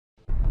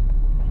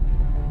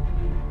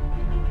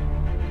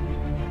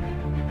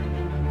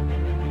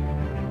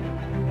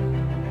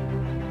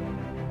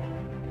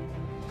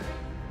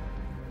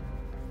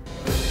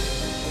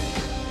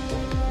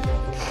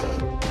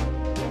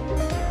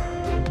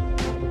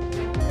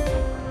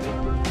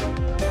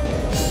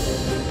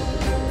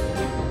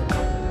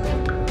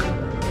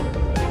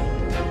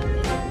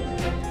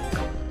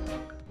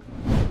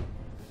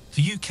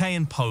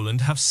and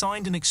Poland have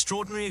signed an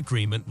extraordinary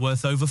agreement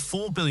worth over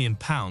 £4 billion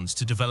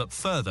to develop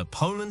further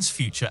Poland's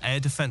future air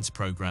defense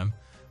program,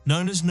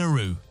 known as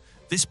Narew.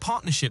 This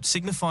partnership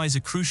signifies a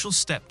crucial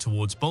step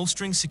towards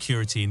bolstering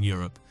security in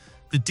Europe.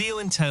 The deal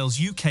entails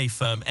UK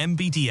firm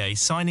MBDA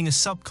signing a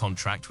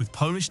subcontract with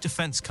Polish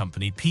defense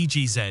company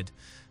PGZ.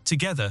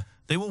 Together,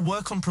 they will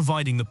work on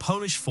providing the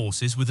Polish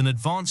forces with an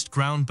advanced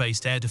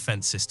ground-based air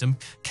defense system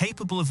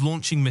capable of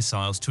launching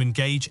missiles to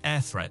engage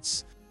air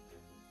threats.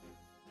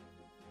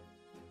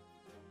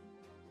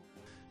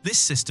 This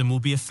system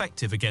will be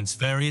effective against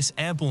various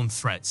airborne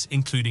threats,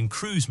 including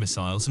cruise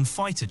missiles and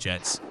fighter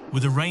jets,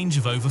 with a range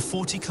of over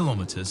 40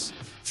 kilometers.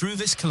 Through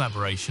this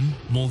collaboration,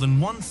 more than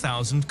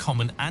 1,000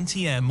 Common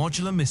Anti-Air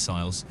Modular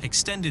Missiles,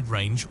 extended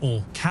range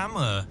or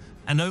CAMM-ER,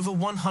 and over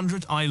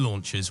 100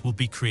 iLaunchers will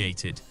be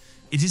created.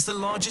 It is the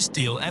largest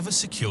deal ever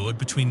secured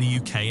between the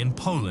UK and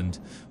Poland,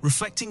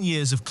 reflecting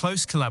years of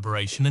close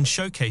collaboration and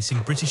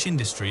showcasing British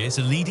industry as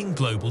a leading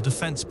global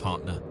defense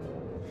partner.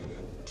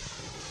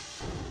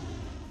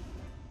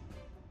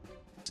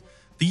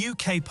 The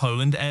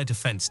UK-Poland air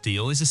defense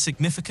deal is a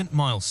significant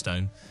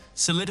milestone,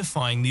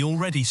 solidifying the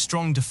already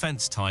strong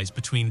defense ties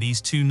between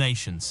these two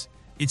nations.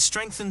 It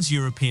strengthens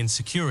European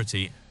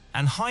security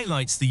and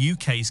highlights the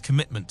UK's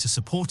commitment to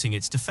supporting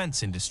its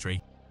defense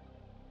industry.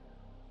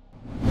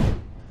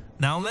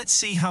 Now let's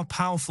see how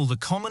powerful the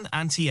Common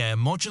Anti-Air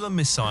Modular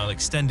Missile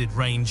extended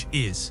range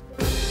is.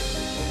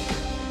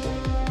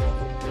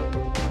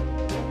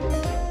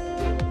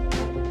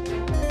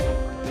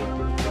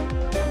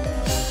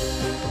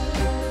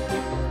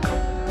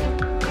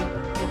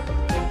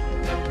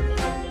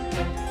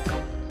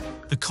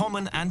 The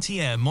Common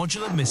Anti-Air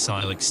Modular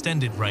Missile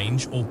Extended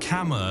Range, or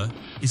CAMM-ER,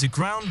 is a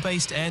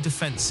ground-based air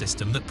defense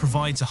system that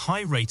provides a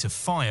high rate of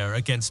fire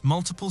against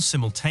multiple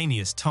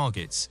simultaneous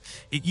targets.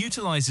 It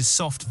utilizes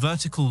soft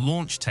vertical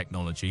launch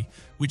technology,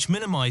 which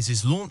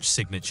minimizes launch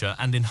signature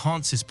and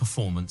enhances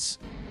performance.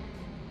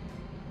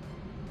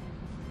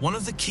 One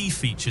of the key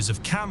features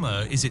of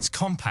CAMM-ER is its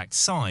compact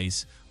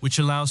size, which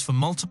allows for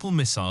multiple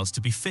missiles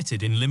to be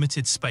fitted in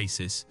limited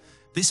spaces.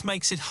 This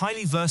makes it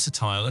highly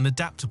versatile and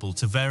adaptable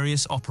to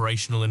various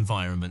operational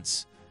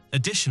environments.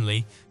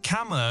 Additionally,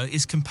 CAMM-ER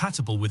is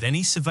compatible with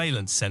any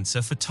surveillance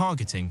sensor for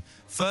targeting,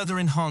 further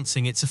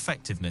enhancing its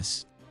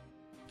effectiveness.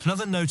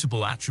 Another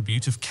notable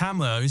attribute of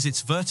CAMM-ER is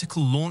its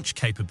vertical launch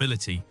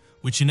capability,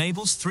 which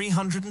enables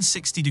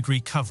 360-degree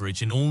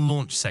coverage in all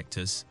launch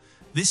sectors.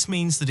 This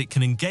means that it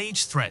can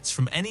engage threats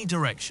from any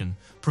direction,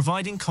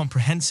 providing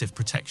comprehensive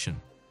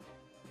protection.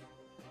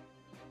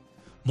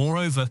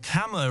 Moreover,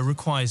 CAMM-ER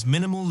requires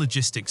minimal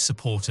logistics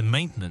support and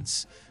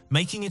maintenance,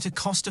 making it a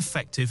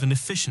cost-effective and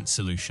efficient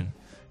solution.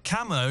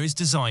 CAMM-ER is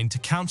designed to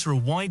counter a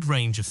wide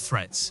range of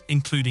threats,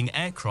 including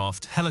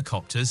aircraft,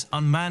 helicopters,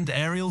 unmanned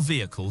aerial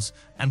vehicles,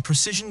 and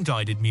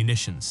precision-guided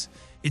munitions.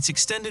 Its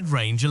extended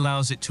range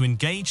allows it to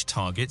engage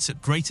targets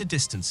at greater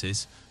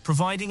distances,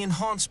 providing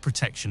enhanced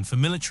protection for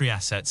military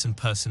assets and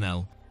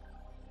personnel.